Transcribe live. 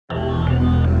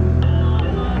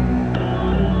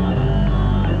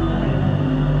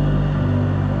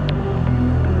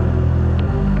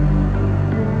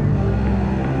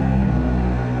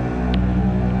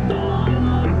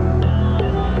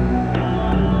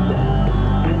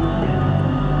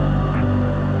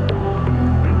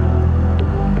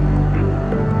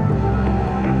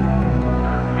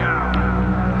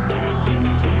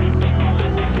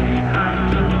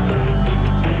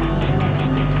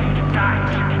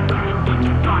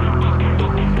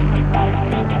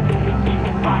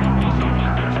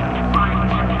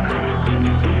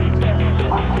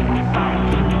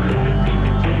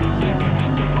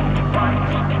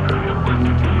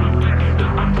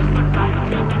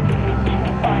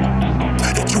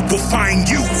find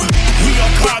you. We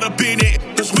all caught up in it,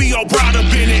 cause we all brought up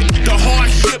in it. The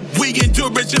hardship we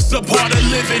endure is just a part of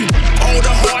living. All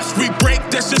the hearts we break,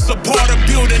 that's just a part of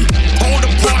building. All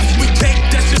the parts we take,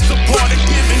 that's just a part of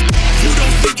giving. You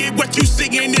don't see it, what you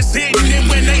singing is hidden. And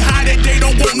when they hide it, they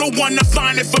don't want no one to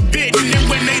find it forbidden. And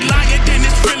when they lie it, then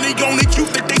it's really only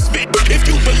truth that they spit. If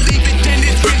you believe it, then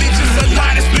it's really just a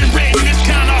lie that's been written. It's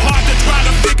kinda hard to try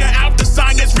to figure out the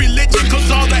sign that's religion, cause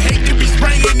all the hate that be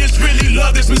spraying, it's really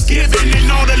love that's was given.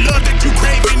 And all the love that you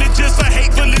craving, it's just a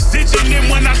hateful incision. And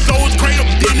when our souls cradle,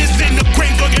 then it's in the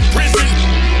grave or in prison.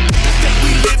 The state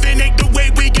we live in ain't the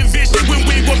way we envisioned. When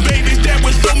we were babies, there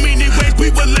were so many ways we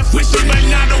were left wishing. But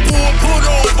now the war put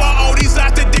over